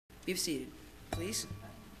Be seated, please.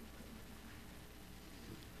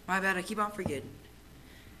 My bad, I keep on forgetting.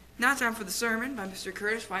 Now time for the sermon by Mr.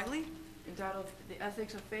 Curtis Whiteley, entitled The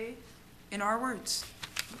Ethics of Faith in Our Words.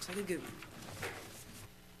 Looks like a good one.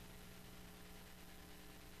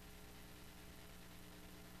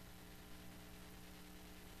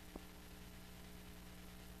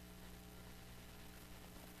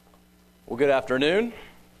 Well, good afternoon.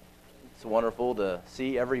 It's wonderful to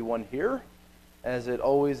see everyone here, as it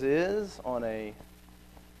always is on a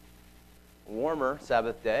warmer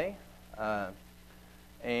Sabbath day.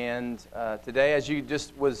 Today, as you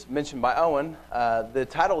just was mentioned by Owen, the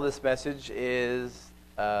title of this message is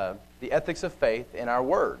The Ethics of Faith in Our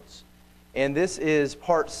Words. And this is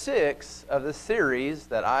part 6 of the series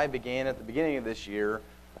that I began at the beginning of this year,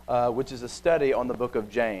 which is a study on the book of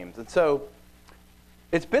James. And so,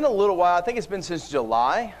 it's been a little while. I think it's been since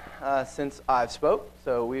July since I've spoke.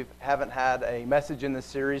 So we haven't had a message in this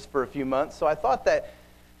series for a few months. So I thought that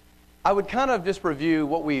I would kind of just review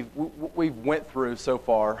what we've went through so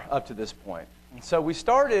far up to this point. And so we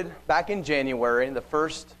started back in January, the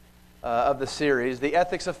first of the series, The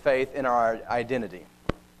Ethics of Faith in Our Identity.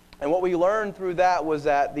 And what we learned through that was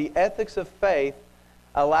that the ethics of faith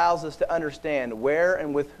allows us to understand where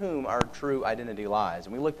and with whom our true identity lies.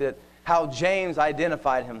 And we looked at how James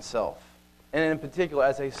identified himself, and in particular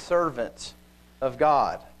as a servant of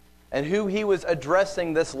God, and who he was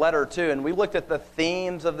addressing this letter to. And we looked at the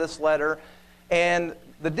themes of this letter, and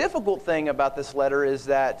the difficult thing about this letter is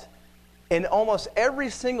that in almost every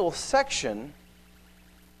single section,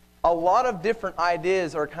 a lot of different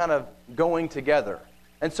ideas are kind of going together.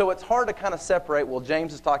 And so it's hard to kind of separate, well,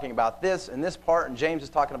 James is talking about this and this part, and James is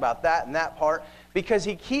talking about that and that part, because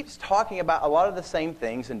he keeps talking about a lot of the same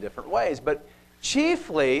things in different ways. But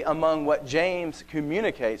chiefly among what James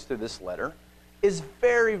communicates through this letter is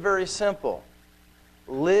very, very simple.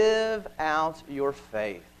 Live out your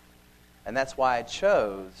faith. And that's why I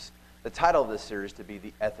chose the title of this series to be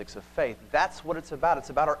The Ethics of Faith. That's what it's about.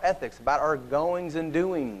 It's about our ethics, about our goings and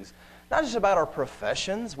doings. Not just about our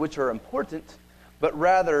professions, which are important, but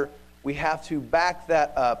rather we have to back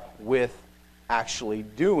that up with actually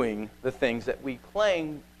doing the things that we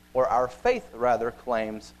claim, or our faith rather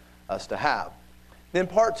claims us to have. Then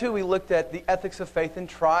part 2, we looked at the ethics of faith in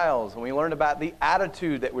trials, and we learned about the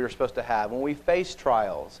attitude that we were supposed to have when we face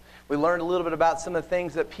trials. We learned a little bit about some of the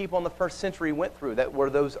things that people in the first century went through that were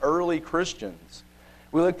those early Christians.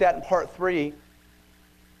 We looked at in part 3,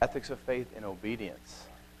 ethics of faith in obedience.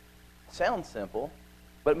 Sounds simple,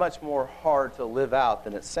 but much more hard to live out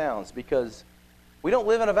than it sounds, because we don't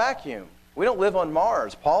live in a vacuum. We don't live on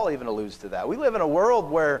Mars. Paul even alludes to that. We live in a world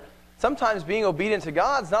where sometimes being obedient to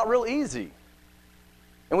God is not real easy.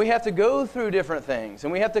 And we have to go through different things,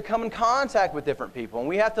 and we have to come in contact with different people, and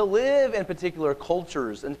we have to live in particular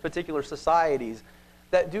cultures and particular societies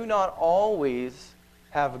that do not always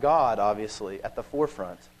have God, obviously, at the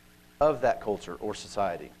forefront of that culture or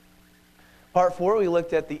society. Part 4, we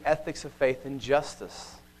looked at the ethics of faith in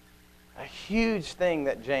justice. A huge thing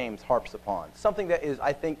that James harps upon. Something that is,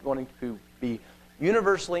 I think, going to be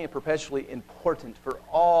universally and perpetually important for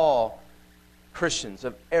all Christians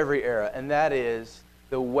of every era, and that is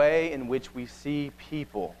the way in which we see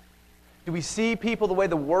people. Do we see people the way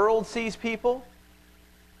the world sees people?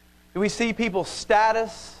 Do we see people's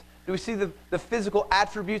status? Do we see the physical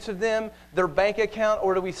attributes of them, their bank account,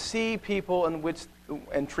 or do we see people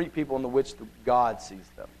and treat people in which God sees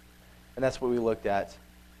them? And that's what we looked at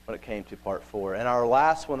when it came to part 4. And our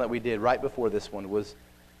last one that we did right before this one was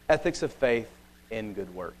ethics of faith in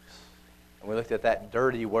good works. And we looked at that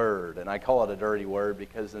dirty word, and I call it a dirty word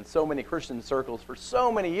because in so many Christian circles for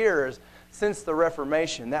so many years since the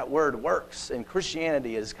Reformation, that word works. And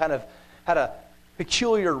Christianity has kind of had a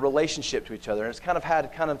peculiar relationship to each other, and it's kind of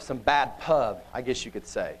had some bad pub, I guess you could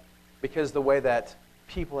say, because the way that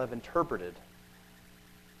people have interpreted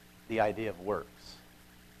the idea of works.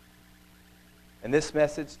 In this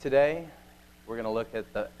message today, we're going to look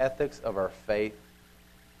at the ethics of our faith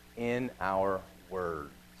in our words.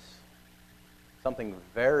 Something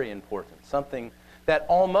very important. Something that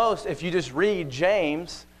almost, if you just read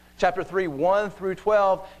James chapter 3, 1 through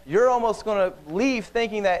 12, you're almost going to leave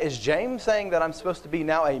thinking that, is James saying that I'm supposed to be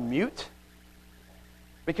now a mute?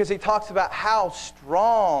 Because he talks about how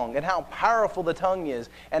strong and how powerful the tongue is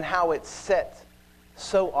and how it's set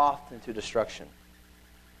so often to destruction.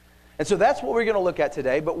 And so that's what we're going to look at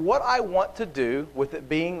today. But what I want to do, with it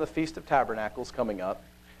being the Feast of Tabernacles coming up,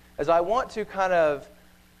 is I want to kind of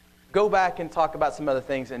go back and talk about some other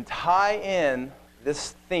things and tie in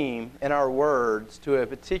this theme in our words to a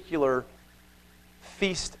particular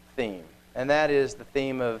feast theme. And that is the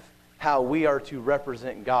theme of how we are to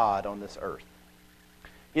represent God on this earth.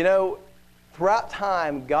 You know, throughout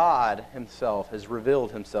time, God himself has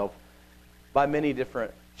revealed himself by many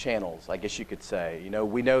different channels, I guess you could say. You know,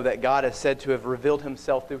 we know that God is said to have revealed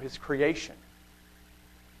himself through his creation.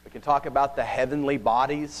 We can talk about the heavenly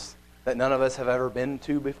bodies that none of us have ever been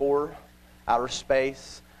to before, outer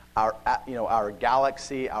space, our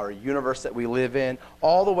galaxy, our universe that we live in,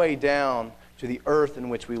 all the way down to the earth in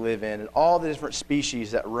which we live in, and all the different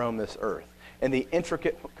species that roam this earth, and the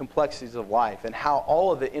intricate complexities of life, and how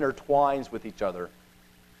all of it intertwines with each other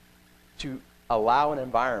to allow an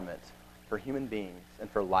environment for human beings and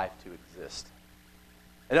for life to exist.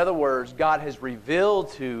 In other words, God has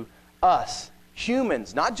revealed to us,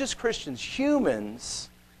 humans, not just Christians,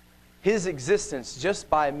 humans, his existence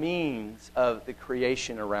just by means of the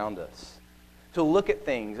creation around us. To look at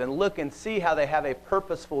things and look and see how they have a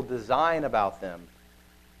purposeful design about them.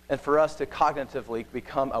 And for us to cognitively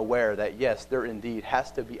become aware that, yes, there indeed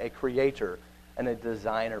has to be a creator and a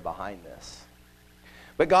designer behind this.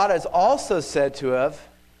 But God has also said to have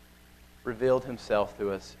revealed himself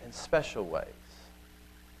to us in special ways.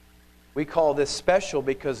 We call this special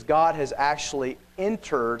because God has actually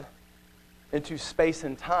entered into space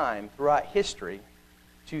and time throughout history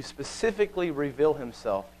to specifically reveal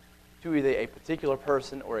himself to either a particular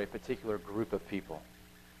person or a particular group of people.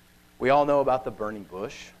 We all know about the burning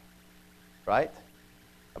bush, right?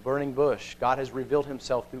 A burning bush. God has revealed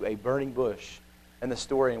himself through a burning bush and the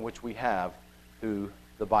story in which we have through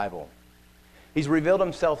the Bible. He's revealed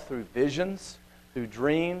himself through visions, through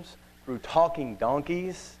dreams, through talking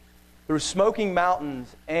donkeys, through smoking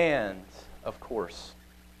mountains, and, of course,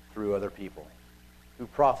 through other people, through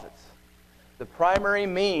prophets. The primary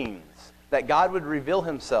means that God would reveal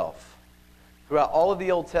himself throughout all of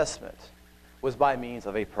the Old Testament was by means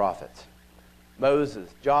of a prophet. Moses,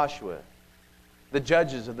 Joshua, the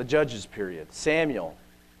judges of the Judges period, Samuel,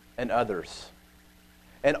 and others.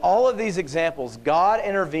 And all of these examples, God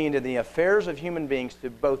intervened in the affairs of human beings to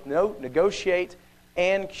both negotiate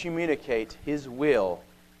and communicate his will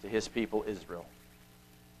to his people Israel.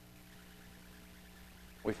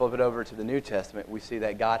 We flip it over to the New Testament, we see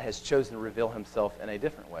that God has chosen to reveal himself in a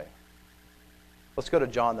different way. Let's go to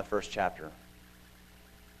John, the first chapter.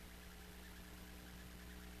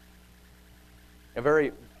 A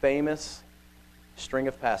very famous string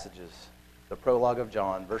of passages. The prologue of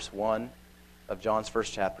John, verse 1 of John's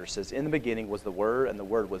first chapter says, "In the beginning was the Word, and the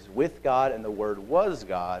Word was with God, and the Word was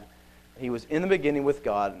God. He was in the beginning with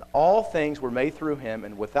God, and all things were made through him,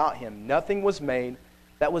 and without him nothing was made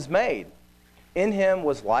that was made. In him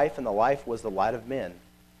was life, and the life was the light of men.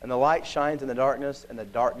 And the light shines in the darkness, and the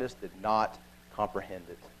darkness did not comprehend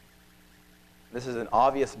it." This is an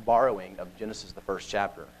obvious borrowing of Genesis, the first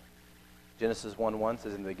chapter. Genesis 1:1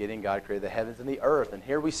 says, "In the beginning God created the heavens and the earth." And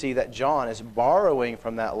here we see that John is borrowing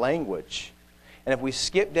from that language. And if we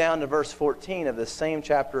skip down to verse 14 of the same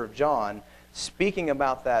chapter of John, speaking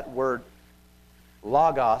about that word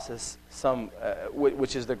logos,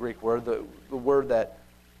 which is the Greek word, the word that,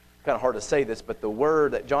 kind of hard to say this, but the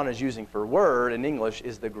word that John is using for word in English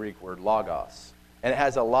is the Greek word logos. And it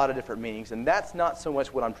has a lot of different meanings. And that's not so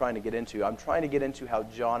much what I'm trying to get into. I'm trying to get into how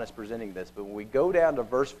John is presenting this. But when we go down to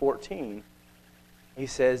verse 14, he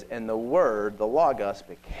says, "And the Word, the Logos,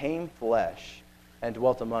 became flesh and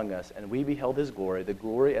dwelt among us. And we beheld his glory, the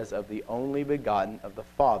glory as of the only begotten of the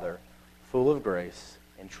Father, full of grace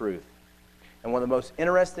and truth." And one of the most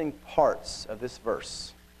interesting parts of this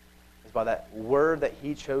verse is by that word that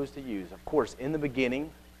he chose to use. Of course, in the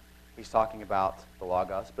beginning, he's talking about the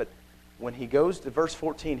Logos. But when he goes to verse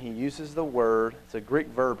 14, he uses the word, it's a Greek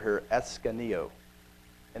verb here, eskaneo.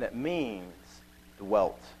 And it means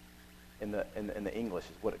dwelt. In the English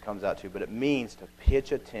is what it comes out to. But it means to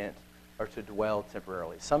pitch a tent or to dwell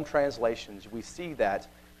temporarily. Some translations, we see that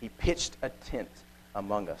he pitched a tent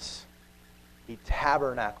among us. He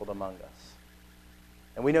tabernacled among us.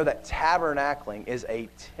 And we know that tabernacling is a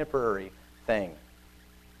temporary thing.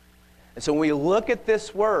 And so when we look at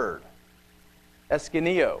this word,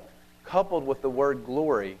 eskaneo, coupled with the word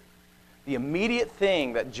glory, the immediate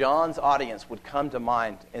thing that John's audience would come to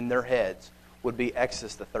mind in their heads would be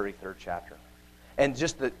Exodus, the 33rd chapter. And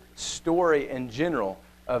just the story in general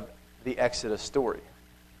of the Exodus story.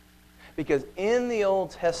 Because in the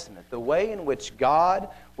Old Testament, the way in which God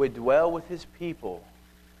would dwell with his people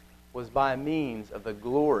was by means of the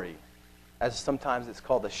glory, as sometimes it's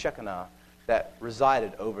called the Shekinah, that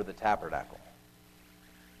resided over the tabernacle.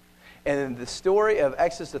 And in the story of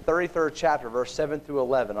Exodus, the 33rd chapter, verse 7 through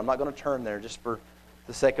 11, I'm not going to turn there just for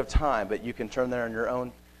the sake of time, but you can turn there at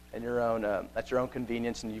your own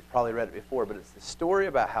convenience, and you've probably read it before. But it's the story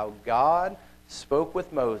about how God spoke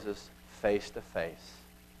with Moses face to face.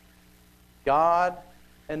 God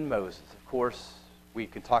and Moses. Of course, we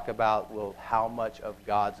can talk about, well, how much of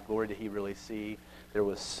God's glory did he really see? There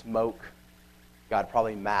was smoke. God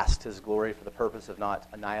probably masked his glory for the purpose of not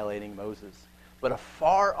annihilating Moses. But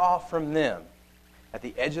afar off from them, at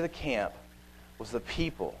the edge of the camp, was the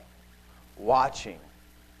people watching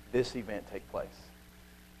this event take place.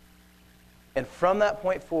 And from that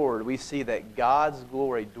point forward, we see that God's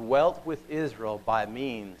glory dwelt with Israel by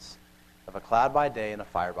means of a cloud by day and a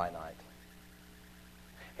fire by night.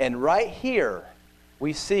 And right here,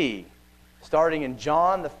 we see, starting in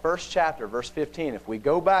John, the first chapter, verse 15, if we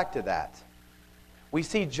go back to that, we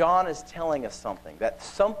see John is telling us something, that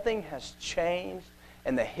something has changed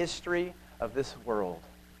in the history of this world.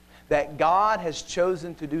 That God has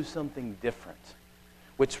chosen to do something different,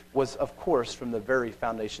 which was, of course, from the very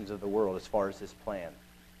foundations of the world as far as his plan.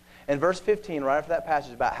 In verse 15, right after that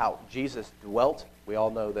passage about how Jesus dwelt, we all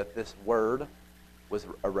know that this word was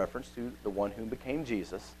a reference to the one who became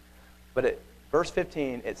Jesus. But at verse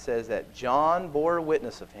 15, it says that John bore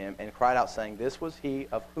witness of him and cried out, saying, "This was he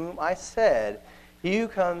of whom I said, he who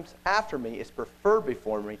comes after me is preferred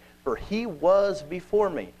before me, for he was before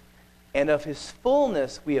me. And of his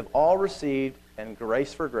fullness we have all received, and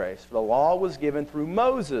grace for grace. For the law was given through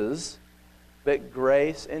Moses, but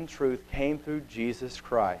grace and truth came through Jesus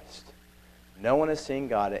Christ. No one has seen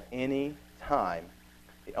God at any time.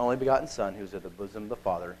 The only begotten Son, who is at the bosom of the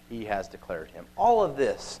Father, he has declared him." All of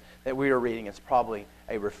this that we are reading is probably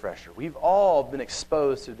a refresher. We've all been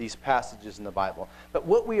exposed to these passages in the Bible. But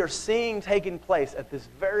what we are seeing taking place at this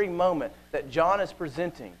very moment that John is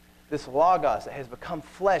presenting, this Logos that has become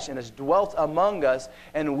flesh and has dwelt among us,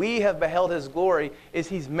 and we have beheld his glory, is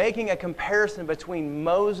he's making a comparison between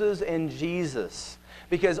Moses and Jesus.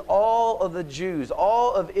 Because all of the Jews,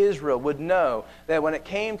 all of Israel would know that when it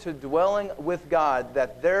came to dwelling with God,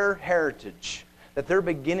 that their heritage, that their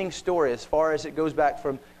beginning story, as far as it goes back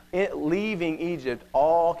from leaving Egypt,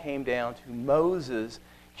 all came down to Moses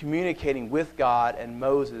communicating with God and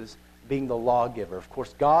Moses being the lawgiver. Of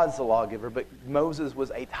course, God's the lawgiver, but Moses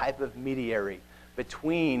was a type of mediator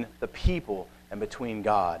between the people and between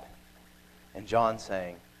God. And John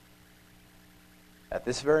saying, at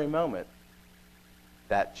this very moment,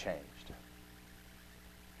 that changed.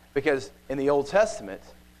 Because in the Old Testament,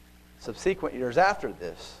 subsequent years after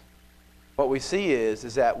this, what we see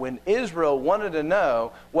is that when Israel wanted to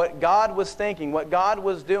know what God was thinking, what God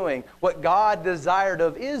was doing, what God desired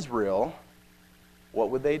of Israel, what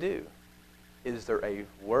would they do? Is there a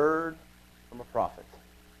word from a prophet?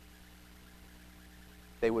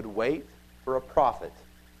 They would wait for a prophet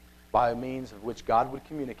by means of which God would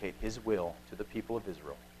communicate his will to the people of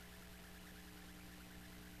Israel.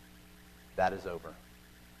 That is over.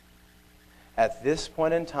 At this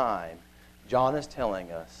point in time, John is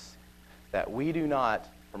telling us that we do not,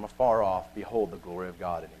 from afar off, behold the glory of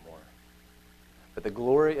God anymore. But the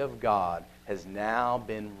glory of God has now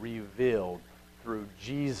been revealed through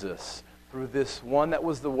Jesus, through this one that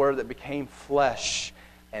was the Word that became flesh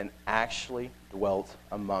and actually dwelt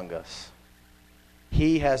among us.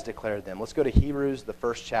 He has declared them. Let's go to Hebrews, the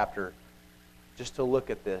first chapter, just to look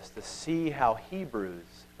at this, to see how Hebrews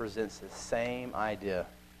presents the same idea.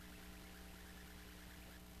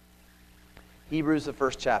 Hebrews, the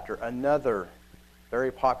first chapter, another very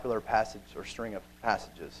popular passage or string of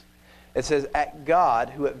passages. It says, "At God,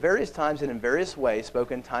 who at various times and in various ways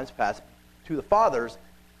spoke in times past to the fathers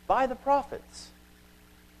by the prophets,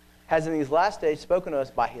 has in these last days spoken to us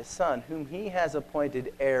by his Son, whom he has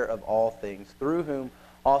appointed heir of all things, through whom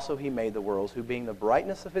also he made the worlds, who being the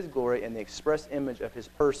brightness of his glory and the express image of his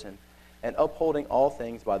person, and upholding all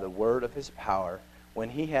things by the word of his power, when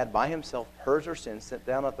he had by himself purged our sins, sat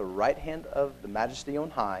down at the right hand of the majesty on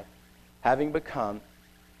high, having become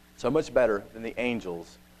so much better than the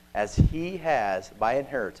angels, as he has by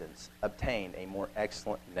inheritance obtained a more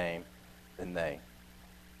excellent name than they."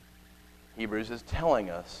 Hebrews is telling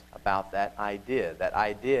us about that idea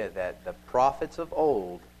that the prophets of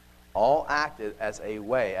old all acted as a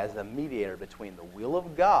way, as a mediator between the will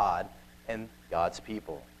of God and God's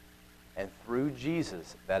people. And through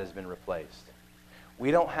Jesus, that has been replaced.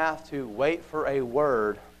 We don't have to wait for a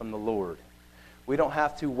word from the Lord. We don't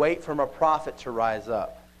have to wait for a prophet to rise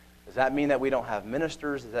up. Does that mean that we don't have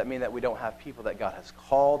ministers? Does that mean that we don't have people that God has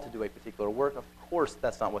called to do a particular work? Of course,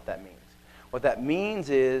 that's not what that means. What that means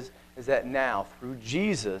is that now, through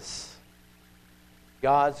Jesus,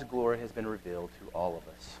 God's glory has been revealed to all of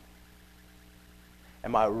us.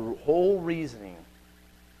 And my whole reasoning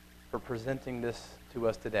for presenting this to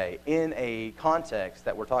us today, in a context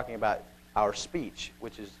that we're talking about our speech,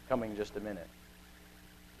 which is coming in just a minute,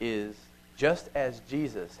 is Just as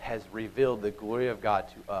Jesus has revealed the glory of God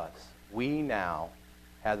to us, we now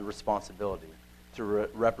have the responsibility to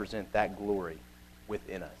represent that glory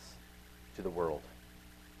within us to the world.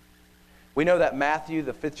 We know that Matthew,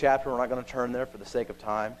 the 5th chapter, we're not going to turn there for the sake of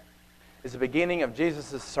time, is the beginning of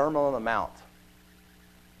Jesus' Sermon on the Mount.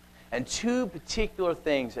 And two particular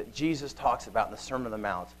things that Jesus talks about in the Sermon on the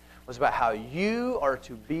Mount was about how you are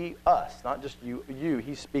to be us, not just you.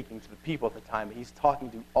 He's speaking to the people at the time, but he's talking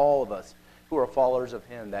to all of us who are followers of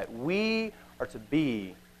him, that we are to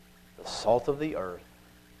be the salt of the earth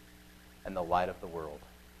and the light of the world.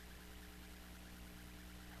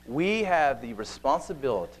 We have the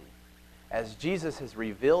responsibility, as Jesus has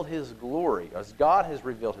revealed his glory, as God has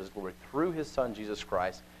revealed his glory through his Son, Jesus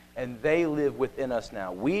Christ, and they live within us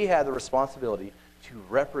now. We have the responsibility to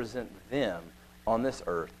represent them on this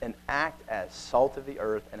earth and act as salt of the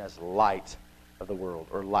earth and as light of the world,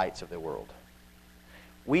 or lights of the world.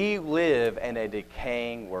 We live in a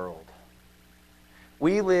decaying world.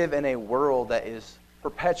 We live in a world that is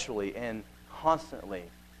perpetually and constantly,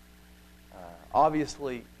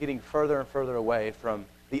 obviously, getting further and further away from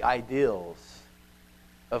the ideals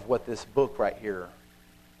of what this book right here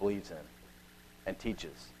believes in and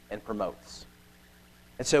teaches and promotes.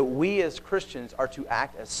 And so we as Christians are to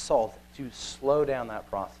act as salt to slow down that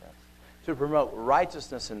process, to promote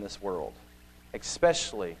righteousness in this world,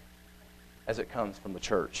 especially as it comes from the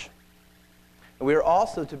church. And we are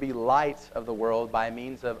also to be light of the world by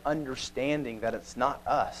means of understanding that it's not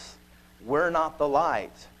us. We're not the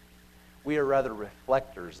light. We are rather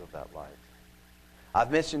reflectors of that light.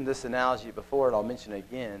 I've mentioned this analogy before, and I'll mention it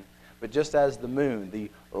again, but just as the moon, the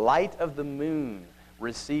light of the moon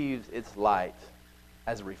receives its light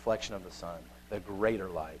as a reflection of the sun, the greater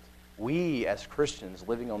light. We, as Christians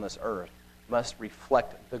living on this earth, must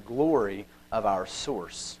reflect the glory of our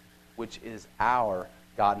source, which is our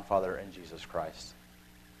God and Father in Jesus Christ.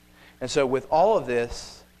 And so with all of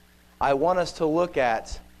this, I want us to look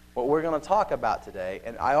at what we're going to talk about today,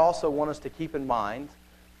 and I also want us to keep in mind,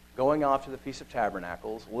 going off to the Feast of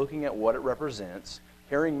Tabernacles, looking at what it represents,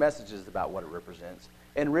 hearing messages about what it represents,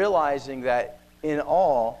 and realizing that in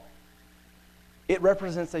all, it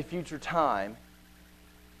represents a future time,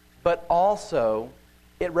 but also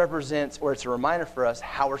it represents, or it's a reminder for us,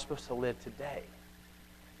 how we're supposed to live today.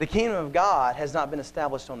 The kingdom of God has not been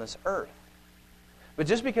established on this earth. But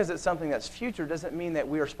just because it's something that's future doesn't mean that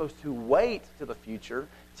we are supposed to wait to the future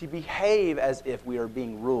to behave as if we are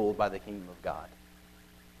being ruled by the kingdom of God.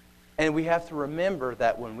 And we have to remember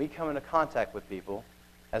that when we come into contact with people,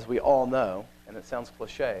 as we all know, and it sounds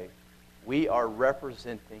cliche, we are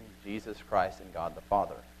representing Jesus Christ and God the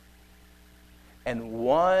Father. And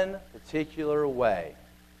one particular way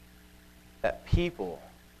that people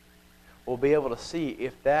will be able to see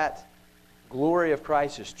if that glory of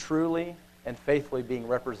Christ is truly and faithfully being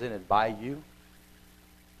represented by you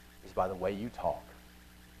is by the way you talk,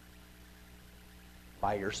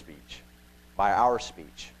 by your speech, by our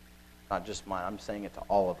speech. Not just mine, I'm saying it to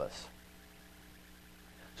all of us.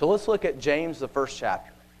 So let's look at James, the 1st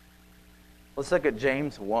chapter. Let's look at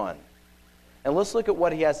James 1. And let's look at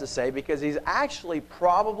what he has to say, because he's actually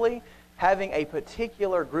probably having a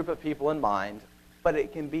particular group of people in mind, but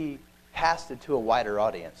it can be casted to a wider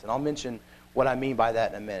audience. And I'll mention what I mean by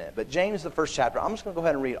that in a minute. But James, the 1st chapter, I'm just going to go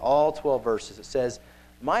ahead and read all 12 verses. It says,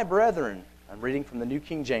 "My brethren," I'm reading from the New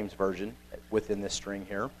King James Version within this string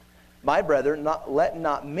here, "My brethren, let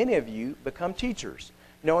not many of you become teachers,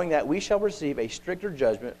 knowing that we shall receive a stricter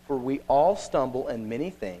judgment, for we all stumble in many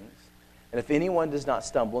things. And if anyone does not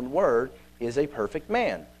stumble in word, he is a perfect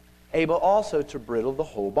man, able also to bridle the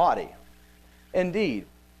whole body. Indeed,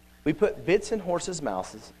 we put bits in horses'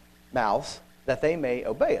 mouths that they may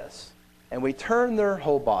obey us, and we turn their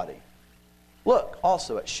whole body. Look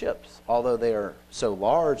also at ships. Although they are so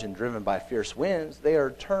large and driven by fierce winds, they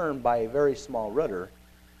are turned by a very small rudder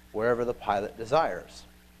wherever the pilot desires.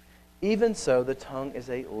 Even so, the tongue is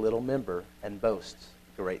a little member and boasts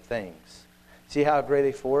great things. See how great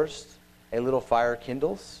a forest a little fire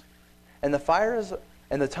kindles? And the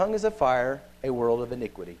tongue is a fire, a world of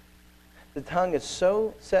iniquity. The tongue is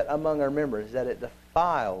so set among our members that it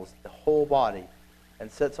defiles the whole body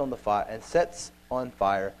and sets on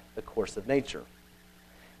fire the course of nature.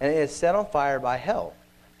 And it is set on fire by hell.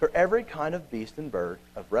 For every kind of beast and bird,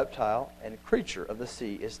 of reptile and creature of the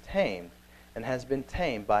sea is tamed and has been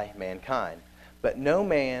tamed by mankind. But no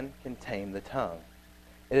man can tame the tongue.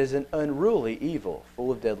 It is an unruly evil, full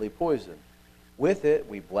of deadly poison. With it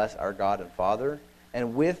we bless our God and Father,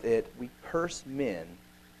 and with it we curse men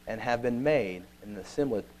and have been made in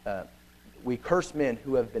the we curse men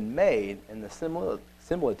who have been made in the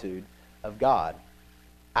similitude of God.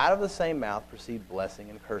 Out of the same mouth proceed blessing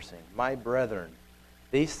and cursing. My brethren,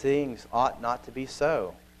 these things ought not to be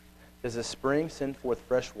so. Does a spring send forth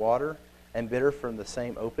fresh water and bitter from the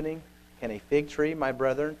same opening? Can a fig tree, my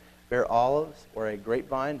brethren, bear olives, or a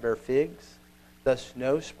grapevine bear figs? Thus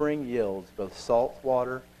no spring yields both salt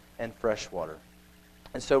water and fresh water.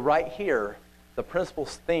 And so right here, the principal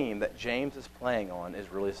theme that James is playing on is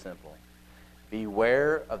really simple.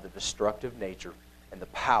 Beware of the destructive nature and the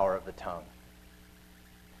power of the tongue.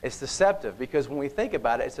 It's deceptive because when we think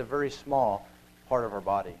about it, it's a very small part of our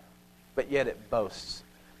body, but yet it boasts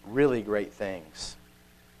really great things.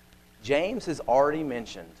 James has already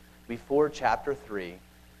mentioned before chapter 3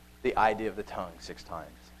 the idea of the tongue 6 times.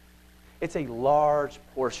 It's a large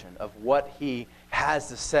portion of what he has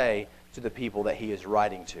to say to the people that he is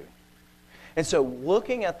writing to. And so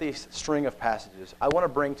looking at this string of passages, I want to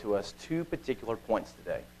bring to us 2 particular points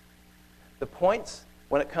today. The points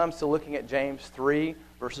when it comes to looking at James 3,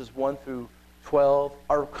 verses 1 through 12,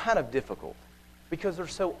 are kind of difficult because they're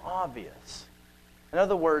so obvious. In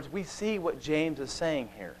other words, we see what James is saying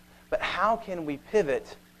here. But how can we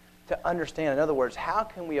pivot to understand? In other words, how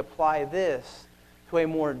can we apply this to a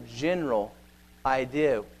more general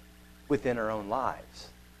idea within our own lives?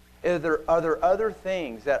 Are there other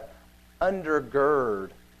things that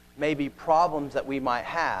undergird maybe problems that we might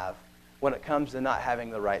have when it comes to not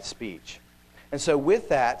having the right speech? And so with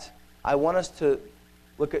that, I want us to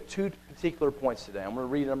look at 2 particular points today. I'm going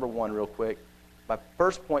to read number 1 real quick. My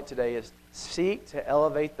first point today is seek to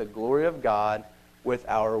elevate the glory of God with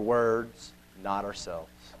our words, not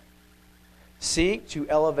ourselves. Seek to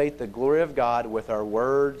elevate the glory of God with our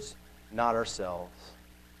words, not ourselves.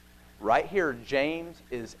 Right here, James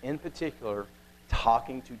is in particular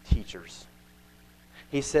talking to teachers.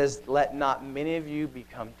 He says, let not many of you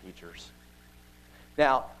become teachers.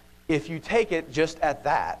 Now, if you take it just at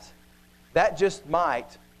that, that just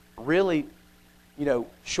might really,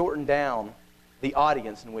 shorten down the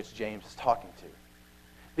audience in which James is talking to.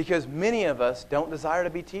 Because many of us don't desire to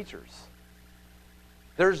be teachers.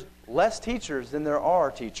 There's less teachers than there are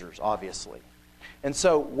teachers, obviously. And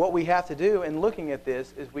so what we have to do in looking at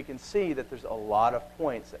this is we can see that there's a lot of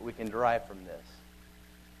points that we can derive from this.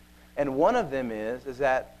 And one of them is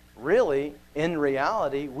that really, in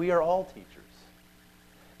reality, we are all teachers.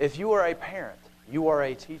 If you are a parent, you are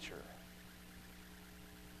a teacher.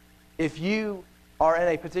 If you are in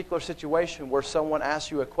a particular situation where someone asks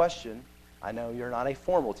you a question, I know you're not a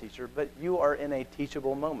formal teacher, but you are in a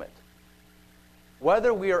teachable moment.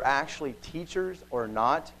 Whether we are actually teachers or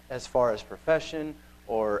not, as far as profession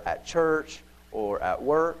or at church or at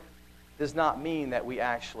work, does not mean that we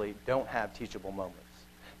actually don't have teachable moments.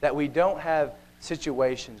 That we don't have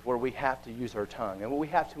situations where we have to use our tongue and we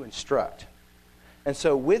have to instruct. And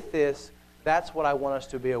so with this, that's what I want us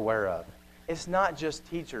to be aware of. It's not just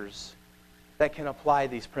teachers that can apply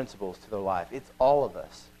these principles to their life. It's all of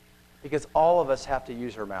us. Because all of us have to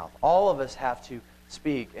use our mouth. All of us have to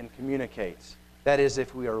speak and communicate. That is,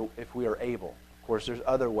 if we are able. Of course, there's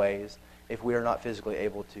other ways if we are not physically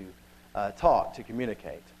able to talk, to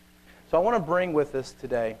communicate. So I want to bring with us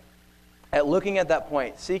today, at looking at that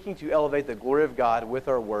point, seeking to elevate the glory of God with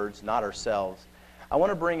our words, not ourselves, I want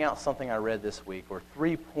to bring out something I read this week, or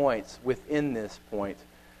 3 points within this point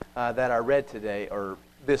that I read today, or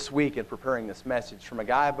this week in preparing this message, from a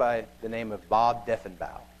guy by the name of Bob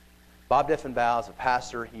Deffinbaugh. Bob Deffinbaugh is a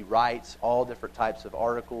pastor. He writes all different types of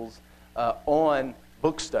articles on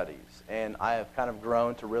book studies, and I have kind of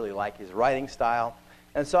grown to really like his writing style.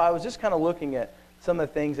 And so I was just kind of looking at some of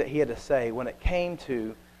the things that he had to say when it came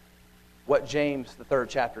to what James, the 3rd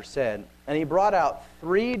chapter, said. And he brought out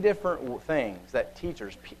 3 different things that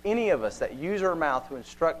teachers, any of us that use our mouth to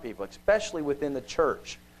instruct people, especially within the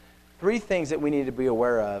church, 3 things that we need to be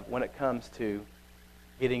aware of when it comes to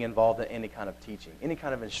getting involved in any kind of teaching, any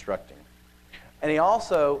kind of instructing. And he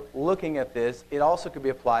also, looking at this, it also could be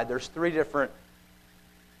applied. There's 3 different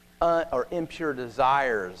or impure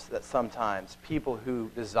desires that sometimes people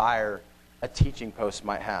who desire a teaching post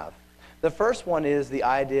might have. The first one is the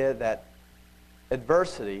idea that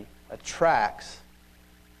adversity attracts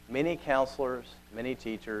many counselors, many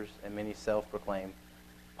teachers, and many self-proclaimed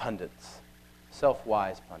pundits,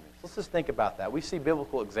 self-wise pundits. Let's just think about that. We see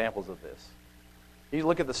biblical examples of this. You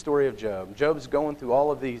look at the story of Job. Job's going through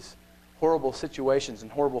all of these horrible situations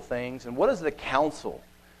and horrible things. And what is the counsel?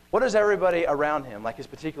 What does everybody around him, like his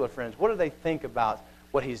particular friends, what do they think about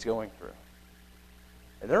what he's going through?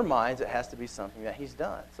 In their minds, it has to be something that he's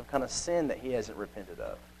done, some kind of sin that he hasn't repented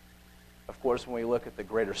of. Of course, when we look at the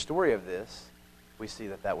greater story of this, we see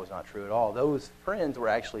that that was not true at all. Those friends were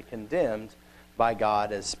actually condemned by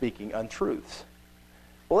God as speaking untruths.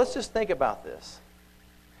 Well, let's just think about this.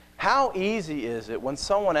 How easy is it when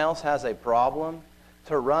someone else has a problem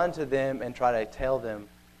to run to them and try to tell them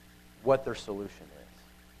what their solution is?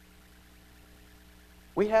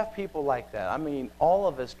 We have people like that. I mean, all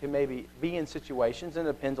of us can maybe be in situations, and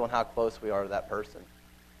it depends on how close we are to that person.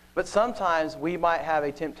 But sometimes we might have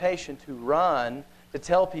a temptation to run to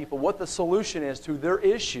tell people what the solution is to their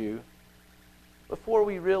issue before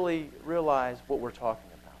we really realize what we're talking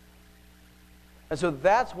about. And so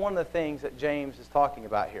that's one of the things that James is talking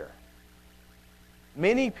about here.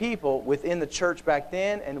 Many people within the church back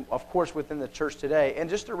then, and of course within the church today, and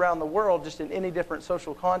just around the world, just in any different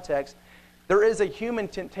social context, there is a human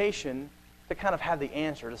temptation to kind of have the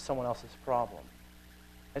answer to someone else's problem.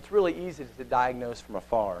 It's really easy to diagnose from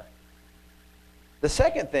afar. The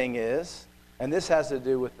second thing is, and this has to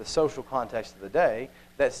do with the social context of the day,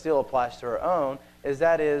 that still applies to our own, is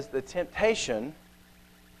the temptation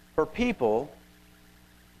for people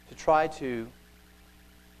to try to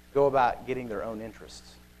go about getting their own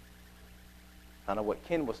interests. Kind of what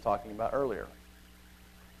Ken was talking about earlier.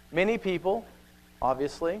 Many people,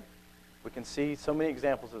 obviously, we can see so many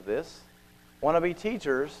examples of this, want to be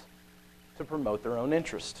teachers to promote their own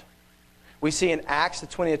interest. We see in Acts, the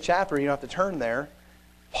 20th chapter, you don't have to turn there,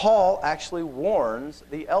 Paul actually warns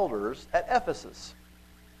the elders at Ephesus,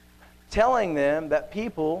 telling them that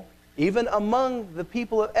people, even among the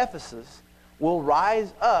people of Ephesus, will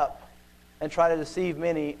rise up and try to deceive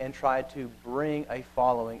many and try to bring a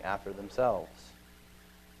following after themselves.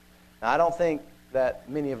 Now, I don't think that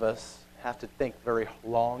many of us have to think very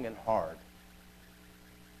long and hard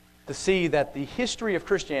to see that the history of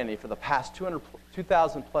Christianity for the past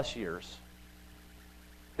 2,000 plus years,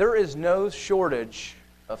 there is no shortage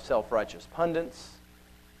of self-righteous pundits,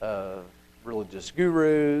 of religious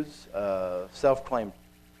gurus, of self-claimed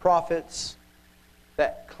prophets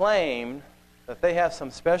that claim that they have some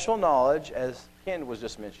special knowledge, as Ken was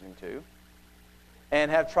just mentioning too, and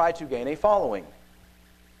have tried to gain a following.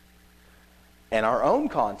 In our own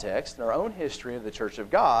context, in our own history of the Church of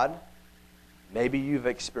God, maybe you've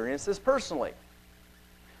experienced this personally.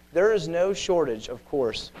 There is no shortage, of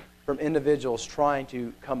course, from individuals trying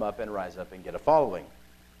to come up and rise up and get a following.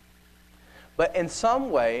 But in some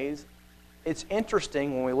ways, it's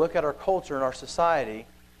interesting when we look at our culture and our society,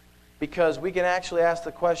 because we can actually ask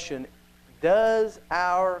the question, does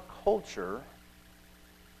our culture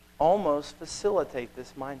almost facilitate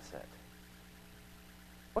this mindset?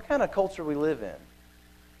 What kind of culture we live in?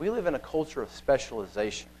 We live in a culture of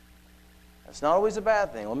specialization. That's not always a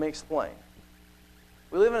bad thing. Let me explain.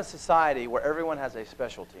 We live in a society where everyone has a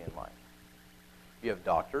specialty in life. You have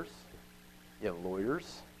doctors, you have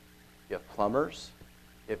lawyers, you have plumbers,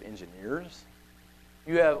 you have engineers.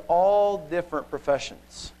 You have all different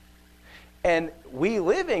professions. And we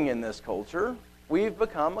living in this culture, we've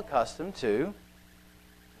become accustomed to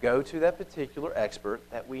go to that particular expert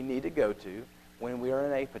that we need to go to when we are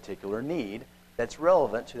in a particular need that's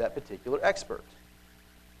relevant to that particular expert.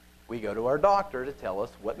 We go to our doctor to tell us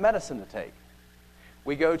what medicine to take.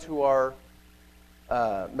 We go to our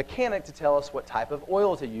mechanic to tell us what type of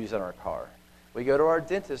oil to use in our car. We go to our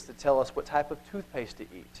dentist to tell us what type of toothpaste to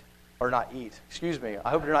eat. Or not eat, excuse me. I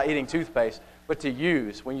hope you're not eating toothpaste, but to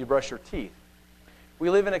use when you brush your teeth. We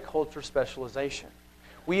live in a culture of specialization.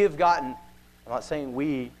 We have gotten, I'm not saying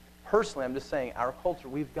we personally, I'm just saying our culture,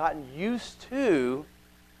 we've gotten used to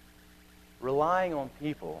relying on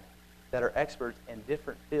people that are experts in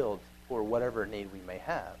different fields for whatever need we may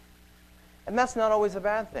have. And that's not always a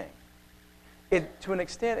bad thing. It, to an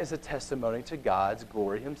extent, is a testimony to God's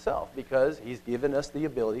glory himself, because he's given us the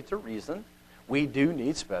ability to reason. We do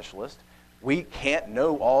need specialists. We can't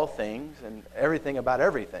know all things and everything about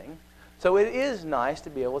everything. So it is nice to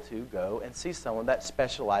be able to go and see someone that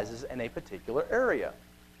specializes in a particular area.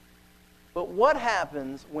 But what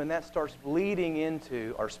happens when that starts bleeding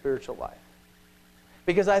into our spiritual life?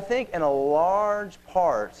 Because I think in a large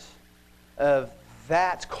part of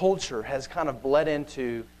that culture has kind of bled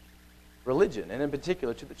into religion, and in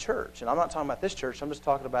particular to the church. And I'm not talking about this church, I'm just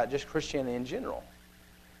talking about just Christianity in general.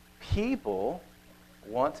 People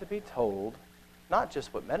want to be told not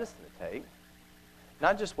just what medicine to take,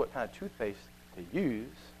 not just what kind of toothpaste to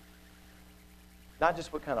use, not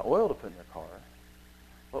just what kind of oil to put in their car,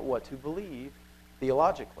 but what to believe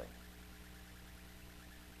theologically.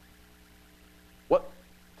 What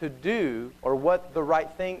to do, or what the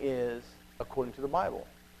right thing is according to the Bible.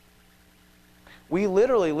 We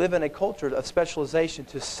literally live in a culture of specialization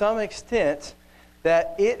to some extent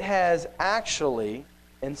that it has actually,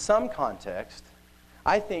 in some context,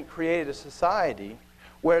 I think created a society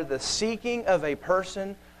where the seeking of a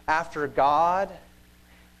person after God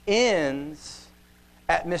ends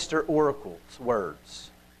at Mr. Oracle's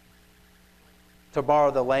words. to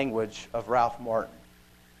borrow the language of Ralph Martin.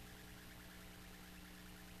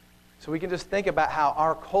 So we can just think about how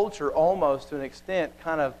our culture almost to an extent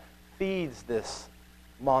kind of feeds this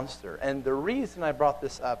monster. And the reason I brought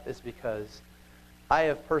this up is because I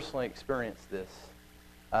have personally experienced this.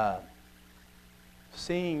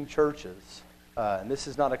 Seeing churches, and this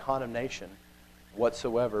is not a condemnation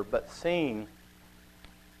whatsoever, but seeing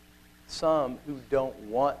some who don't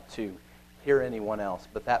want to hear anyone else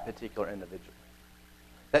but that particular individual.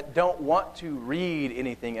 That don't want to read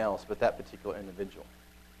anything else but that particular individual.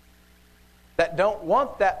 That don't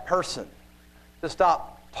want that person to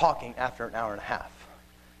stop talking after an hour and a half.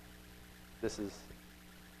 This is,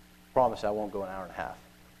 promise I won't go an hour and a half.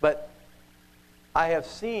 But I have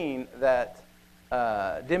seen that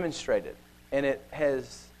demonstrated, and it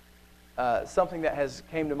has something that has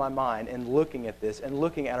came to my mind in looking at this and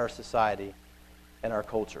looking at our society and our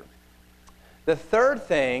culture. The third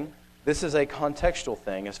thing, this is a contextual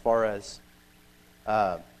thing as far as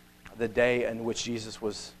the day in which Jesus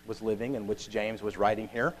was living, in which James was writing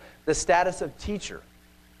here. The status of teacher.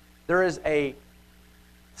 There is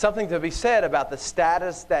something to be said about the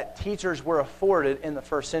status that teachers were afforded in the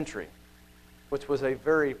first century, which was a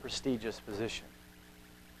very prestigious position.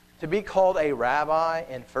 To be called a rabbi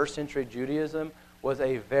in first century Judaism was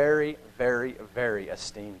a very, very, very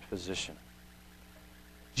esteemed position.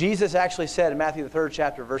 Jesus actually said in Matthew the 3rd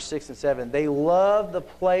chapter, verse 6 and 7, they love the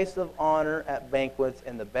place of honor at banquets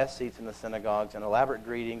and the best seats in the synagogues and elaborate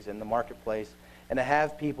greetings in the marketplace, and to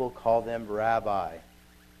have people call them rabbi.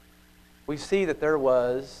 We see that there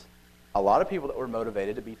was a lot of people that were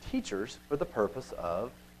motivated to be teachers for the purpose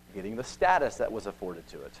of getting the status that was afforded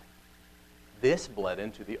to it. This bled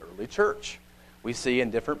into the early church. We see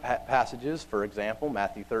in different passages, for example,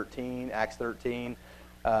 Matthew 13, Acts 13,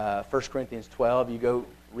 1 Corinthians 12, you go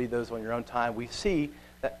read those on your own time. We see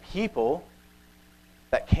that people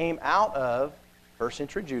that came out of first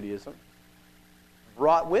century Judaism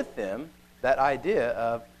brought with them that idea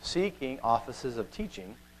of seeking offices of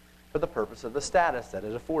teaching for the purpose of the status that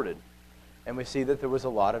it afforded. And we see that there was a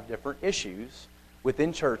lot of different issues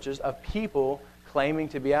within churches of people claiming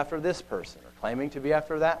to be after this person or claiming to be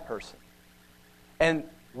after that person. And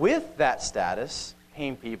with that status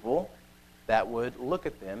came people that would look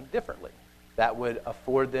at them differently, that would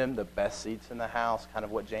afford them the best seats in the house, kind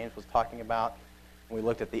of what James was talking about. We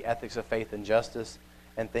looked at the ethics of faith and justice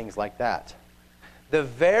and things like that. The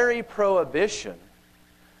very prohibition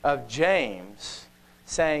of James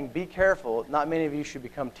saying, be careful, not many of you should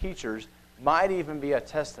become teachers, might even be a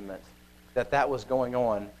testament that that was going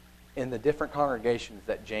on in the different congregations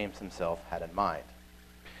that James himself had in mind.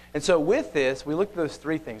 And so with this, we looked at those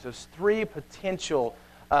three things, those three potential,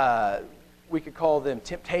 we could call them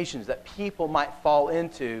temptations that people might fall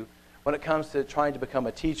into when it comes to trying to become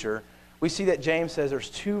a teacher. We see that James says there's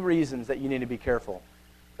two reasons that you need to be careful.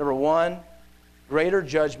 Number one, greater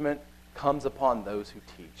judgment comes upon those who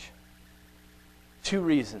teach. Two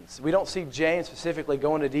reasons. We don't see James specifically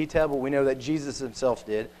go into detail, but we know that Jesus himself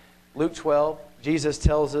did. Luke 12, Jesus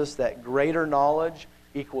tells us that greater knowledge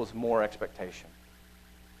equals more expectation.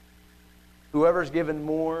 Whoever's given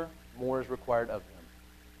more, more is required of them.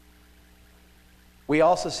 We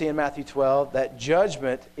also see in Matthew 12 that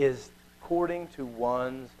judgment is according to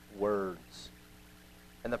one's words.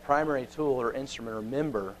 And the primary tool or instrument or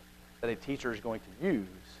member that a teacher is going to use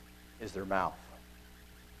is their mouth.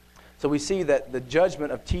 So we see that the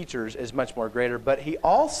judgment of teachers is much more greater, but he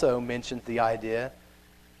also mentions the idea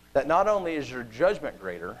that not only is your judgment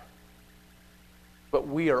greater, but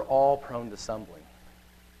we are all prone to stumbling.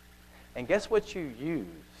 And guess what you use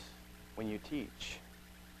when you teach?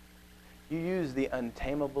 You use the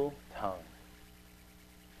untamable tongue.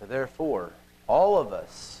 So therefore, all of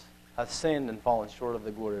us have sinned and fallen short of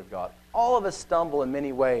the glory of God. All of us stumble in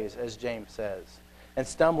many ways, as James says. And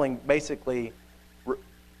stumbling, basically,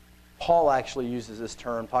 Paul actually uses this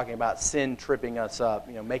term, talking about sin tripping us up,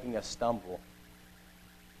 making us stumble.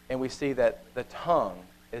 And we see that the tongue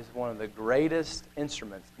is one of the greatest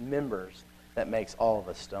instruments, members, that makes all of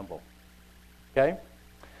us stumble. Okay?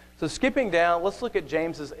 So skipping down, let's look at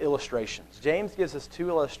James's illustrations. James gives us two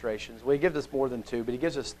illustrations. Well, he gives us more than two, but he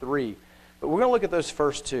gives us three. But we're going to look at those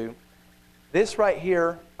first two. This right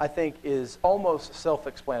here, I think, is almost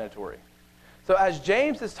self-explanatory. So as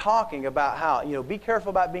James is talking about how, be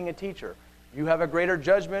careful about being a teacher. You have a greater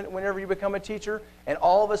judgment whenever you become a teacher, and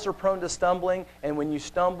all of us are prone to stumbling, and when you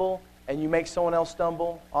stumble and you make someone else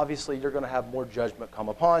stumble, obviously you're going to have more judgment come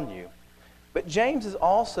upon you. But James is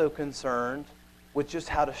also concerned with just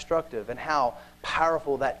how destructive and how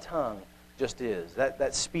powerful that tongue just is,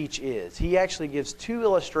 that speech is. He actually gives two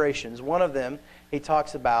illustrations. One of them, he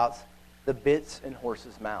talks about the bits in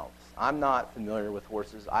horses' mouths. I'm not familiar with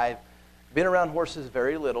horses. I've been around horses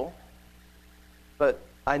very little, but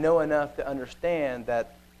I know enough to understand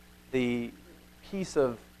that the piece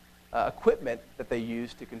of equipment that they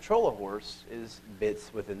use to control a horse is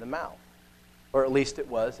bits within the mouth, or at least it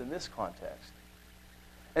was in this context.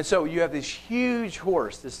 And so you have this huge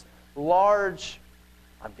horse, this large,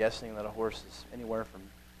 I'm guessing that a horse is anywhere from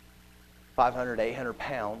 500 to 800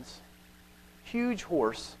 pounds, huge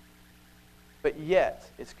horse, but yet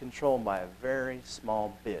it's controlled by a very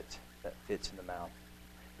small bit that fits in the mouth.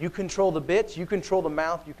 You control the bits, you control the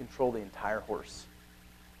mouth, you control the entire horse.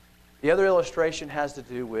 The other illustration has to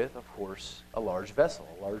do with, of course, a large vessel,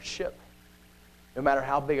 a large ship. No matter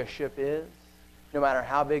how big a ship is, no matter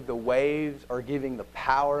how big the waves are giving the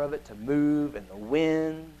power of it to move and the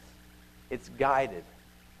winds, it's guided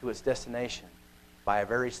to its destination by a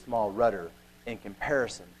very small rudder in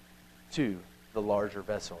comparison to the larger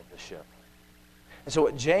vessel of the ship. And so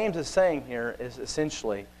what James is saying here is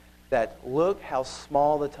essentially that look how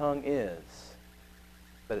small the tongue is,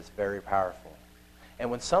 but it's very powerful. And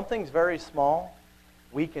when something's very small,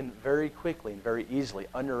 we can very quickly and very easily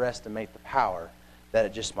underestimate the power that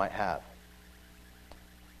it just might have.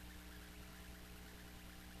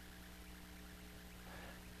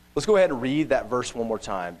 Let's go ahead and read that verse one more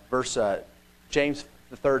time. James,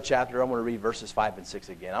 the 3rd chapter, I'm going to read verses 5 and 6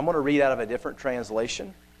 again. I'm going to read out of a different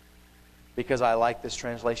translation because I like this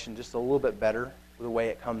translation just a little bit better, the way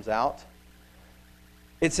it comes out.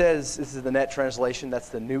 It says, this is the Net translation, that's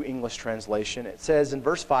the New English translation. It says in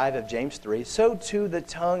verse 5 of James 3, "So too the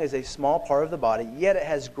tongue is a small part of the body, yet it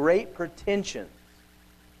has great pretensions."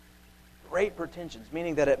 Great pretensions,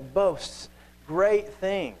 meaning that it boasts great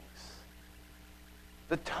things.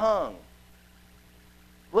 The tongue.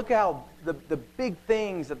 Look how the big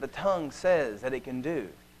things that the tongue says that it can do.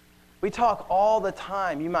 We talk all the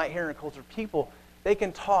time. You might hear in a culture, people, they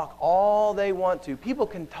can talk all they want to. People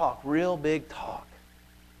can talk real big talk.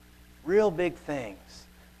 Real big things.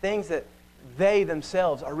 Things that they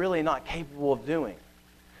themselves are really not capable of doing.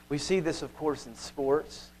 We see this, of course, in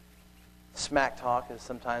sports. Smack talk, as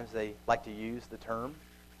sometimes they like to use the term.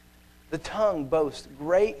 The tongue boasts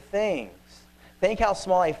great things. Think how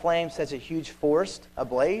small a flame sets a huge forest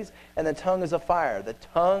ablaze, and the tongue is a fire. The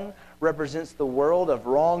tongue represents the world of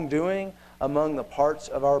wrongdoing among the parts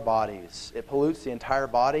of our bodies. It pollutes the entire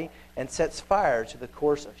body and sets fire to the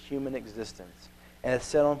course of human existence, and is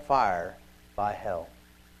set on fire by hell.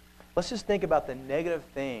 Let's just think about the negative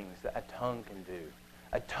things that a tongue can do.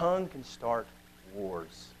 A tongue can start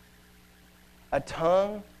wars. A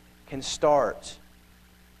tongue can start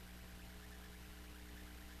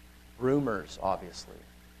rumors, obviously.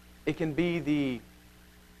 It can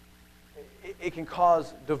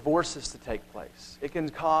cause divorces to take place. It can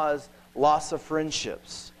cause loss of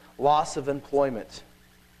friendships, loss of employment.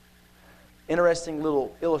 Interesting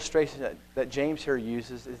little illustration that James here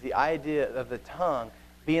uses is the idea of the tongue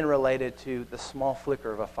being related to the small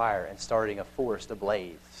flicker of a fire and starting a forest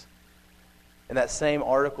ablaze. In that same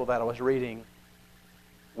article that I was reading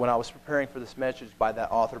when I was preparing for this message by that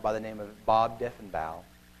author by the name of Bob Deffinbaugh,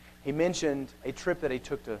 he mentioned a trip that he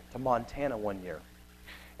took to Montana one year.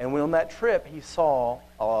 And when on that trip, he saw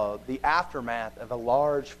the aftermath of a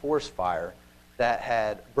large forest fire that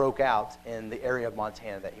had broke out in the area of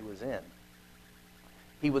Montana that he was in.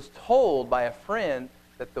 He was told by a friend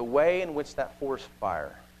that the way in which that forest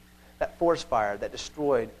fire that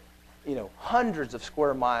destroyed, hundreds of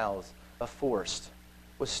square miles of forest,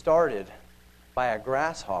 was started by a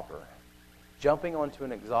grasshopper jumping onto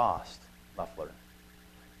an exhaust muffler,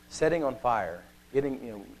 setting on fire,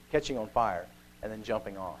 catching on fire, and then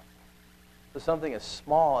jumping off. So something as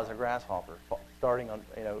small as a grasshopper catching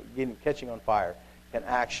on fire can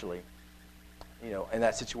actually, in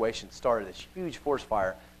that situation, started this huge forest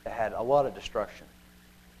fire that had a lot of destruction.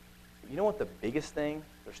 You know what the biggest thing?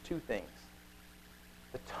 There's two things.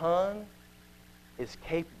 The tongue is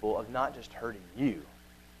capable of not just hurting you,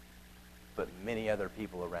 but many other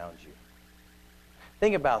people around you.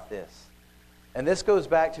 Think about this. And this goes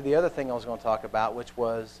back to the other thing I was going to talk about, which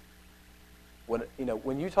was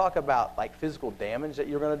when you talk about like physical damage that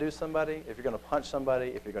you're going to do somebody, if you're going to punch somebody,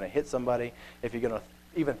 if you're going to hit somebody, if you're going to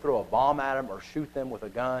even throw a bomb at them or shoot them with a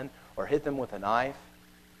gun or hit them with a knife,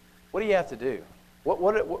 what do you have to do?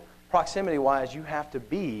 What proximity-wise, you have to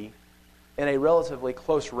be in a relatively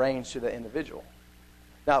close range to the individual.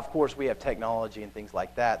 Now, of course, we have technology and things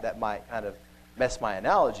like that might kind of mess my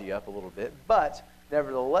analogy up a little bit, but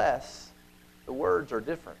nevertheless, the words are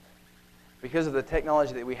different. Because of the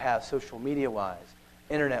technology that we have, social media-wise,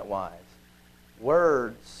 internet-wise,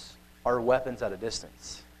 words are weapons at a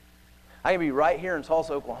distance. I can be right here in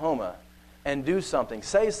Tulsa, Oklahoma, and do something,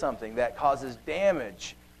 say something that causes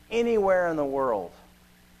damage anywhere in the world.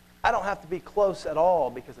 I don't have to be close at all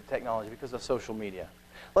because of technology, because of social media.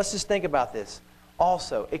 Let's just think about this.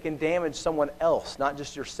 Also, it can damage someone else, not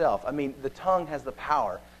just yourself. I mean, the tongue has the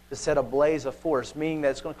power to set a blaze of force, meaning that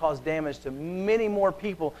it's going to cause damage to many more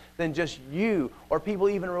people than just you or people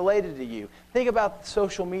even related to you. Think about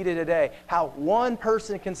social media today, how one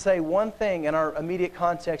person can say one thing in our immediate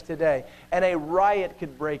context today, and a riot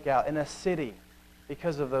could break out in a city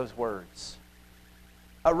because of those words.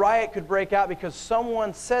 A riot could break out because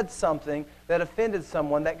someone said something that offended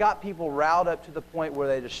someone, that got people riled up to the point where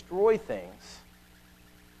they destroy things.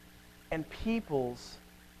 And people's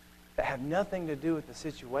that have nothing to do with the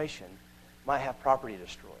situation might have property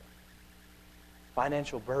destroyed.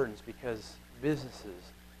 Financial burdens because businesses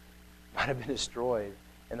might have been destroyed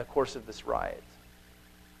in the course of this riot.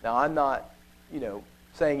 Now, I'm not,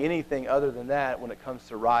 saying anything other than that when it comes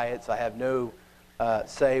to riots. I have no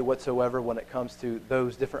say whatsoever when it comes to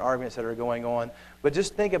those different arguments that are going on. But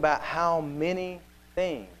just think about how many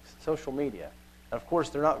things, social media, and of course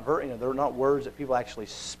they're not they're not words that people actually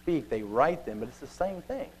speak. They write them, but it's the same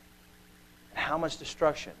thing. How much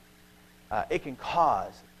destruction it can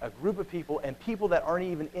cause a group of people and people that aren't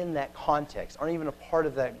even in that context, aren't even a part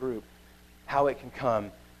of that group, how it can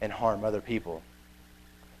come and harm other people.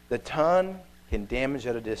 The tongue can damage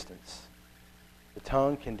at a distance. The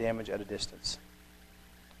tongue can damage at a distance.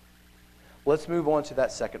 Let's move on to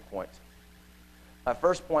that second point. My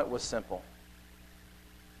first point was simple.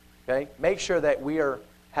 Okay? Make sure that we are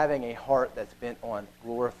having a heart that's bent on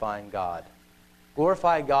glorifying God.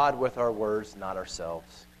 Glorify God with our words, not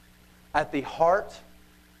ourselves. At the heart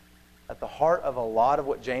of a lot of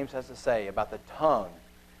what James has to say about the tongue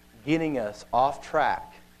getting us off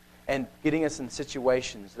track and getting us in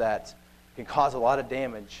situations that can cause a lot of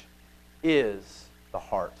damage is the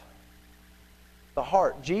heart. The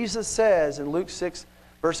heart. Jesus says in Luke 6,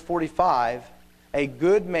 verse 45, a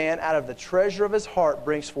good man out of the treasure of his heart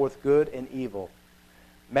brings forth good and evil.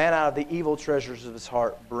 Man out of the evil treasures of his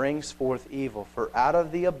heart brings forth evil, for out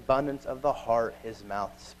of the abundance of the heart his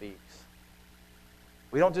mouth speaks.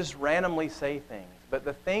 We don't just randomly say things, but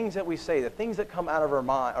the things that we say, the things that come out of our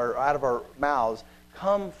mind or out of our mouths,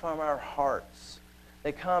 come from our hearts.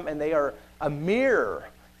 They come and they are a mirror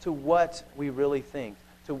to what we really think,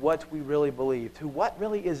 to what we really believe, to what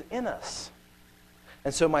really is in us.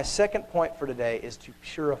 And so my second point for today is to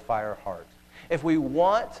purify our heart. If we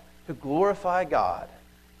want to glorify God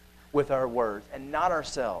with our words and not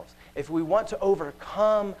ourselves, if we want to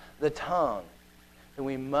overcome the tongue, then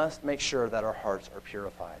we must make sure that our hearts are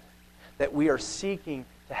purified, that we are seeking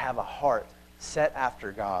to have a heart set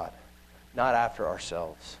after God, not after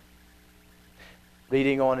ourselves.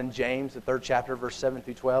 Reading on in James, the 3rd chapter, verse 7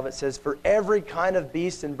 through 12, it says, for every kind of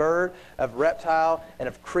beast and bird, of reptile, and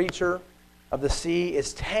of creature of the sea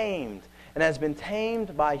is tamed, and has been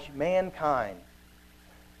tamed by mankind.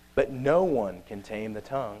 But no one can tame the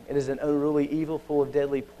tongue. It is an unruly evil full of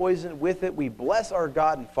deadly poison. With it we bless our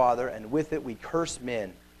God and Father, and with it we curse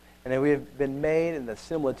men. And that we have been made in the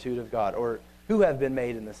similitude of God, or who have been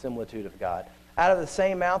made in the similitude of God. Out of the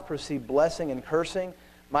same mouth proceed blessing and cursing.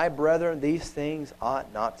 My brethren, these things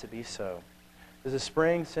ought not to be so. Does a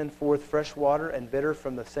spring send forth fresh water and bitter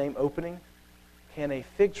from the same opening? Can a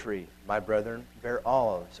fig tree, my brethren, bear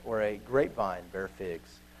olives, or a grapevine bear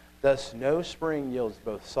figs? Thus no spring yields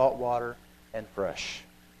both salt water and fresh.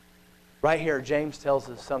 Right here, James tells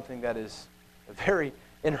us something that is a very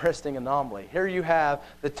interesting anomaly. Here you have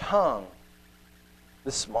the tongue,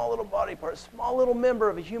 the small little body part, small little member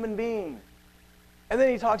of a human being. And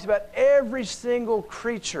then he talks about every single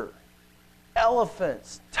creature,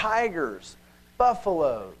 elephants, tigers,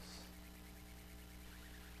 buffaloes.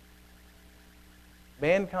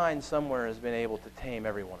 Mankind somewhere has been able to tame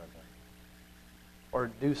every one of them, or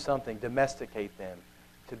do something, domesticate them,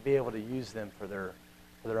 to be able to use them for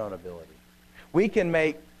their own ability. We can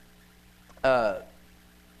make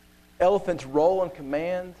elephants roll and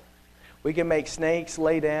command. We can make snakes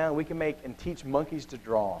lay down. We can make and teach monkeys to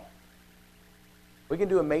draw. We can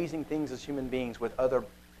do amazing things as human beings with other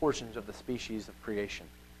portions of the species of creation.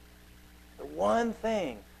 The one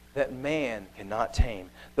thing that man cannot tame,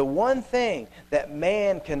 the one thing that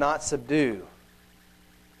man cannot subdue,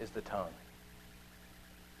 is the tongue.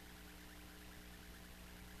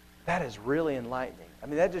 That is really enlightening. I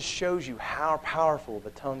mean, that just shows you how powerful the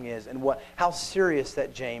tongue is and how serious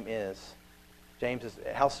that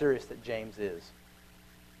how serious that James is.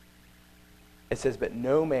 It says, but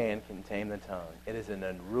no man can tame the tongue. It is an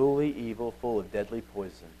unruly evil full of deadly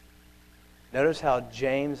poison. Notice how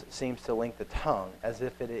James seems to link the tongue as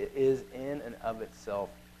if it is in and of itself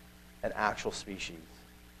an actual species.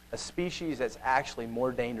 A species that's actually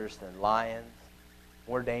more dangerous than lions,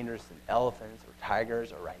 more dangerous than elephants or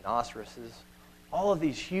tigers or rhinoceroses. All of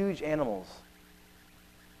these huge animals,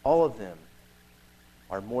 all of them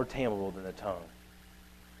are more tameable than the tongue.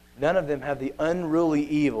 None of them have the unruly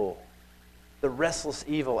evil, the restless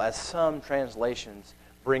evil, as some translations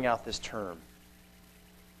bring out this term.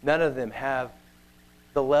 None of them have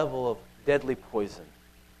the level of deadly poison.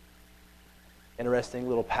 Interesting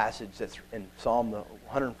little passage that's in Psalm, the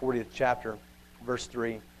 140th chapter, verse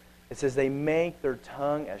 3. It says, they make their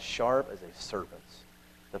tongue as sharp as a serpent's.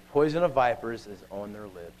 The poison of vipers is on their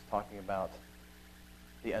lips. Talking about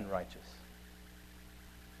the unrighteous.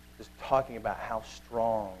 Just talking about how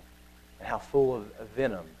strong and how full of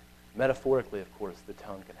venom, metaphorically, of course, the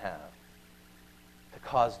tongue can have to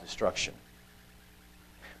cause destruction.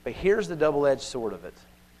 But here's the double-edged sword of it.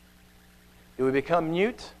 Do we become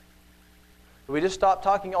mute? Do we just stop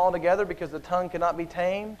talking altogether because the tongue cannot be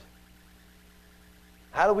tamed?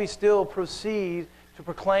 How do we still proceed to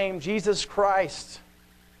proclaim Jesus Christ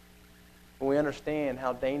when we understand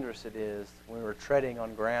how dangerous it is when we're treading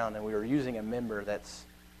on ground and we are using a member that's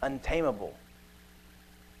untamable,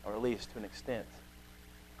 or at least to an extent,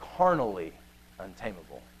 carnally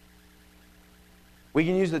untamable? We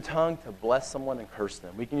can use the tongue to bless someone and curse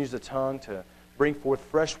them. We can use the tongue to bring forth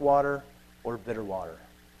fresh water or bitter water,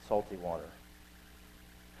 salty water.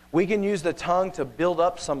 We can use the tongue to build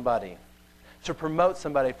up somebody, to promote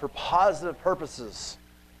somebody for positive purposes.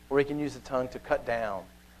 Or we can use the tongue to cut down,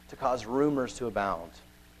 to cause rumors to abound.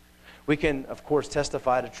 We can, of course,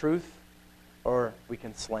 testify to truth, or we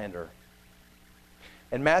can slander.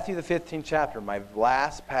 In Matthew the 15th chapter, my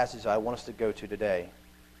last passage I want us to go to today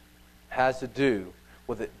has to do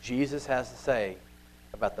with what Jesus has to say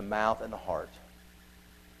about the mouth and the heart.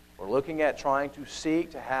 We're looking at trying to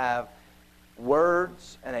seek to have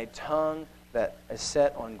words and a tongue that is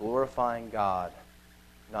set on glorifying God,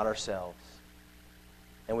 not ourselves.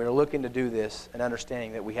 And we're looking to do this and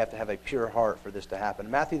understanding that we have to have a pure heart for this to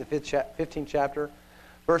happen. Matthew the 15th chapter,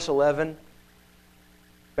 verse 11.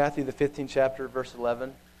 Matthew the 15th chapter, verse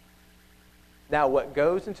 11. Now what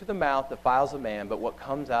goes into the mouth defiles a man, but what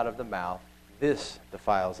comes out of the mouth, this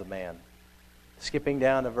defiles a man. Skipping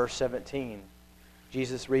down to verse 17.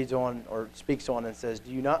 Jesus reads on or speaks on and says,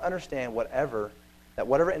 do you not understand whatever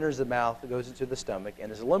enters the mouth goes into the stomach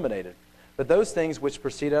and is eliminated? But those things which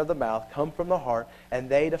proceed out of the mouth come from the heart, and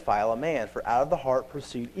they defile a man. For out of the heart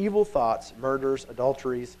proceed evil thoughts, murders,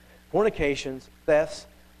 adulteries, fornications, thefts,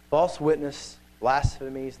 false witness,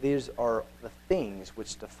 blasphemies. These are the things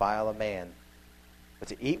which defile a man. But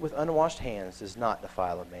to eat with unwashed hands does not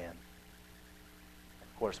defile a man.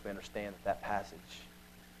 Of course, we understand that passage,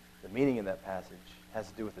 the meaning of that passage, has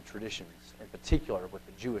to do with the traditions, in particular with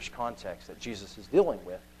the Jewish context that Jesus is dealing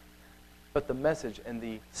with. But the message and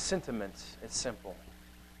the sentiment is simple.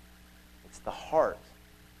 It's the heart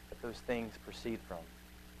that those things proceed from.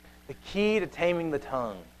 The key to taming the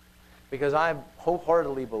tongue, because I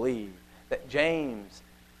wholeheartedly believe that James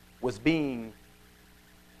was being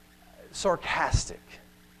sarcastic,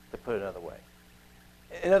 to put it another way.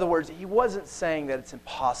 In other words, he wasn't saying that it's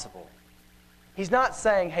impossible. He's not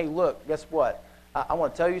saying, hey, look, guess what? I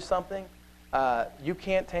want to tell you something. You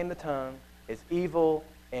can't tame the tongue. It's evil.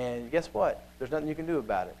 And guess what? There's nothing you can do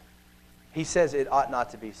about it. He says it ought not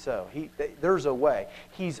to be so. There's a way.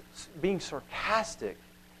 He's being sarcastic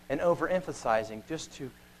and overemphasizing just to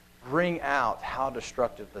bring out how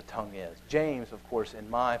destructive the tongue is. James, of course, in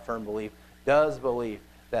my firm belief, does believe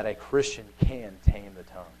that a Christian can tame the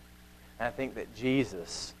tongue. And I think that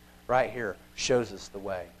Jesus, right here, shows us the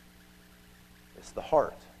way. It's the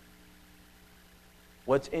heart.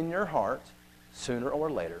 What's in your heart, sooner or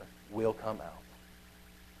later, will come out.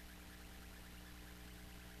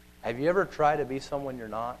 Have you ever tried to be someone you're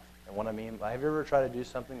not? And what I mean, have you ever tried to do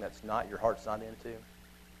something that's not, your heart's not into?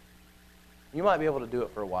 You might be able to do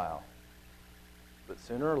it for a while. But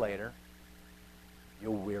sooner or later,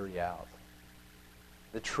 you'll weary out.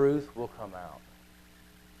 The truth will come out.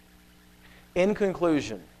 In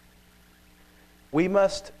conclusion, we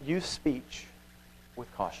must use speech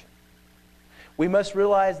with caution. We must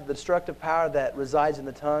realize the destructive power that resides in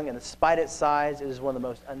the tongue, and despite its size, it is one of the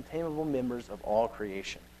most untamable members of all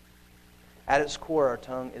creation. At its core, our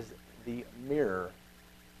tongue is the mirror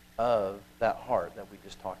of that heart that we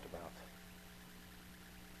just talked about.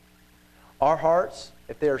 Our hearts,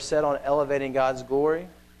 if they are set on elevating God's glory,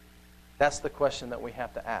 that's the question that we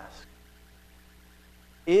have to ask.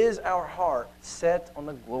 Is our heart set on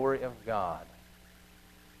the glory of God?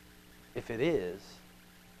 If it is,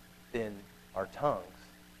 then our tongues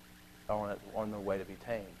are on their way to be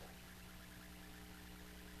tamed.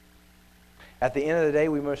 At the end of the day,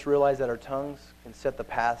 we must realize that our tongues can set the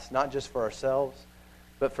paths not just for ourselves,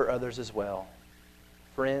 but for others as well.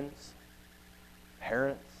 Friends,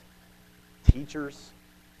 parents, teachers,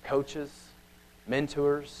 coaches,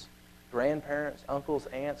 mentors, grandparents, uncles,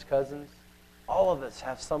 aunts, cousins. All of us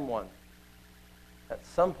have someone at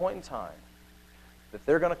some point in time that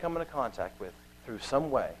they're going to come into contact with through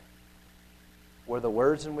some way where the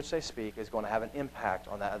words in which they speak is going to have an impact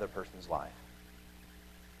on that other person's life.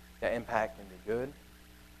 That impact can be good,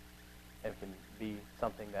 and can be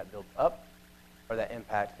something that builds up, or that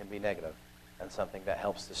impact can be negative and something that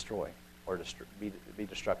helps destroy or be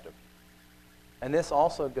destructive. And this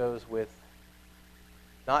also goes with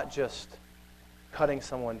not just cutting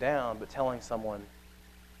someone down, but telling someone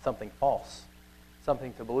something false,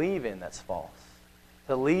 something to believe in that's false,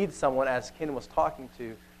 to lead someone, as Ken was talking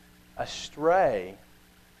to, astray,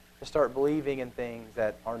 to start believing in things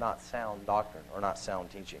that are not sound doctrine or not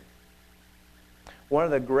sound teaching. One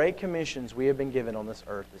of the great commissions we have been given on this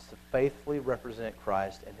earth is to faithfully represent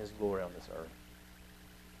Christ and His glory on this earth.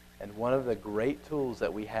 And one of the great tools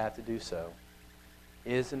that we have to do so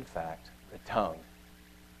is, in fact, the tongue.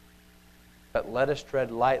 But let us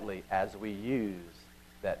tread lightly as we use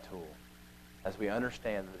that tool, as we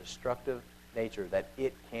understand the destructive nature that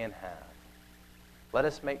it can have. Let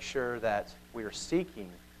us make sure that we are seeking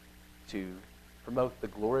to promote the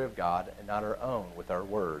glory of God and not our own with our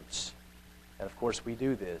words. And of course, we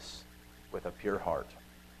do this with a pure heart.